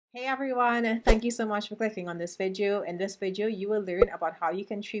Hey everyone, thank you so much for clicking on this video. In this video, you will learn about how you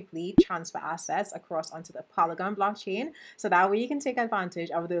can cheaply transfer assets across onto the Polygon blockchain. So that way you can take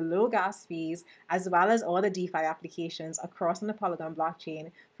advantage of the low gas fees as well as all the DeFi applications across on the Polygon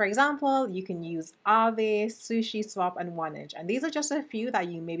blockchain. For example, you can use Aave, SushiSwap, and OneInch. And these are just a few that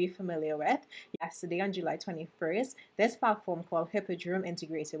you may be familiar with. Yesterday on July 21st, this platform called Hippodrome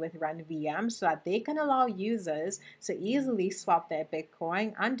integrated with RenVM so that they can allow users to easily swap their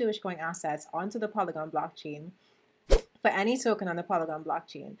Bitcoin and Dogecoin assets onto the Polygon blockchain for any token on the Polygon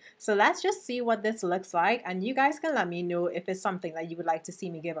blockchain. So let's just see what this looks like, and you guys can let me know if it's something that you would like to see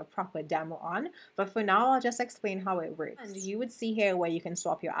me give a proper demo on. But for now, I'll just explain how it works. And you would see here where you can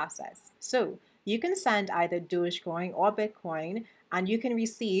swap your assets. So you can send either Dogecoin or Bitcoin, and you can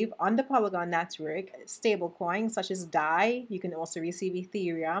receive on the Polygon network stable coins such as DAI. You can also receive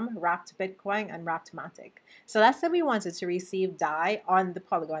Ethereum, wrapped Bitcoin, and wrapped Matic. So let's say we wanted to receive DAI on the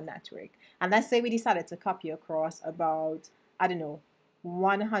Polygon network. And let's say we decided to copy across about, I don't know,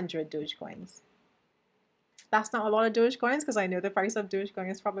 100 Dogecoins. That's not a lot of Dogecoins because I know the price of Dogecoin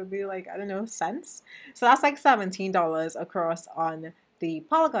is probably like, I don't know, cents. So that's like $17 across on the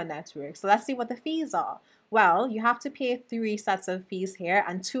Polygon network. So let's see what the fees are. Well, you have to pay 3 sets of fees here,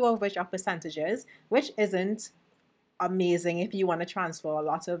 and 2 of which are percentages, which isn't amazing if you want to transfer a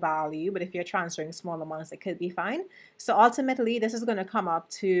lot of value, but if you're transferring small amounts, it could be fine. So ultimately, this is going to come up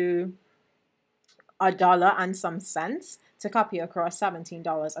to $1 and some cents to copy across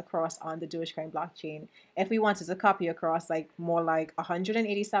 $17 across on the Dogecoin blockchain. If we wanted to copy across like more like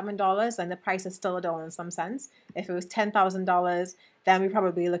 $187, then the price is still $1 and some cents. If it was $10,000, then we're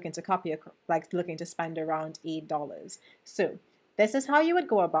probably looking to copy, like looking to spend around $8. So this is how you would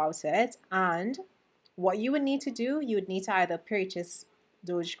go about it. And what you would need to do, you would need to either purchase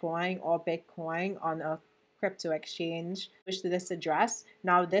Dogecoin or Bitcoin on a crypto exchange, which to this address.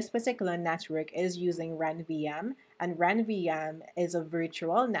 Now, this particular network is using RenVM, and RenVM is a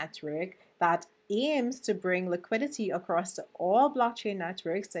virtual network that aims to bring liquidity across to all blockchain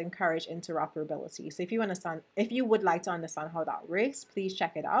networks to encourage interoperability. So if you would like to understand how that works, please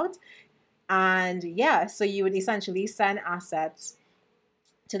check it out. And yeah, so you would essentially send assets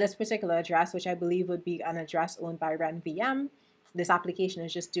to this particular address, which I believe would be an address owned by RenVM. This application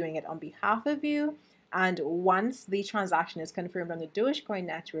is just doing it on behalf of you. And once the transaction is confirmed on the Dogecoin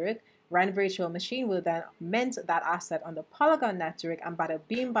network, Ren Virtual Machine will then mint that asset on the Polygon network, and bada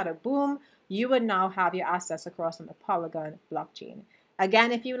bing, bada boom, you would now have your assets across on the Polygon blockchain.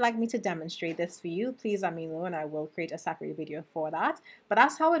 Again, if you would like me to demonstrate this for you, please let me know and I will create a separate video for that. But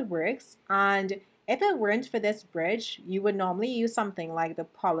that's how it works. And if it weren't for this bridge, you would normally use something like the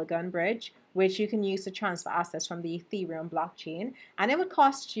Polygon bridge, which you can use to transfer assets from the Ethereum blockchain. And it would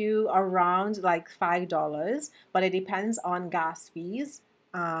cost you around like $5, but it depends on gas fees.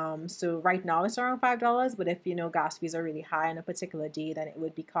 So right now it's around $5, but if you know gas fees are really high on a particular day, then it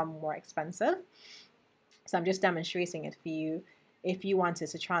would become more expensive. So I'm just demonstrating it for you. If you wanted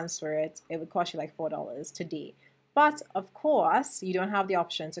to transfer it, it would cost you like $4 today. But of course, you don't have the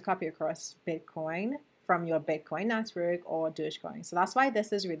option to copy across Bitcoin from your Bitcoin network or Dogecoin. So that's why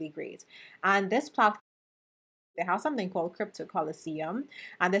this is really great. And this platform, they have something called Crypto Coliseum.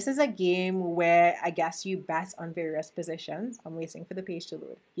 And this is a game where I guess you bet on various positions. I'm waiting for the page to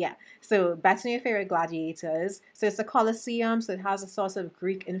load. Yeah. So bet on your favorite gladiators. So it's a Coliseum. So it has a sort of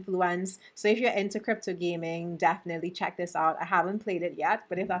Greek influence. So if you're into crypto gaming, definitely check this out. I haven't played it yet,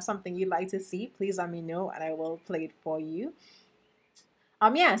 but if that's something you'd like to see, please let me know and I will play it for you.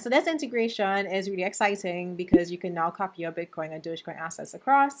 Yeah, so this integration is really exciting because you can now copy your Bitcoin and Dogecoin assets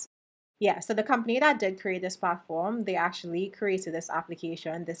across. Yeah, so the company that did create this platform, they actually created this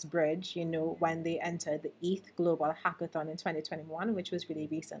application, this bridge, when they entered the ETH Global Hackathon in 2021, which was really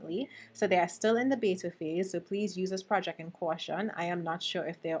recently. So they are still in the beta phase, so please use this project in caution. I am not sure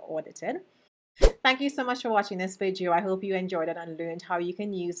if they're audited. Thank you so much for watching this video. I hope you enjoyed it and learned how you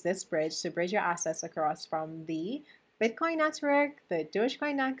can use this bridge to bridge your assets across from the Bitcoin network, the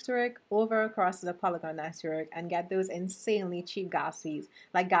Dogecoin network, over across to the Polygon network and get those insanely cheap gas fees.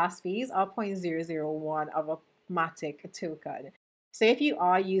 Like gas fees are 0.001 of a Matic token. So if you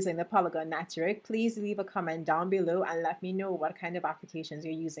are using the Polygon network, please leave a comment down below and let me know what kind of applications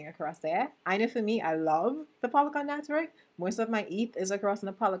you're using across there. I know for me, I love the Polygon network. Most of my ETH is across on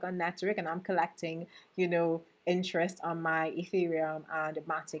the Polygon network and I'm collecting, interest on my Ethereum and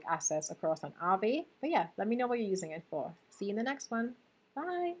Matic assets across on Aave. But yeah, let me know what you're using it for. See you in the next one.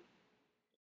 Bye.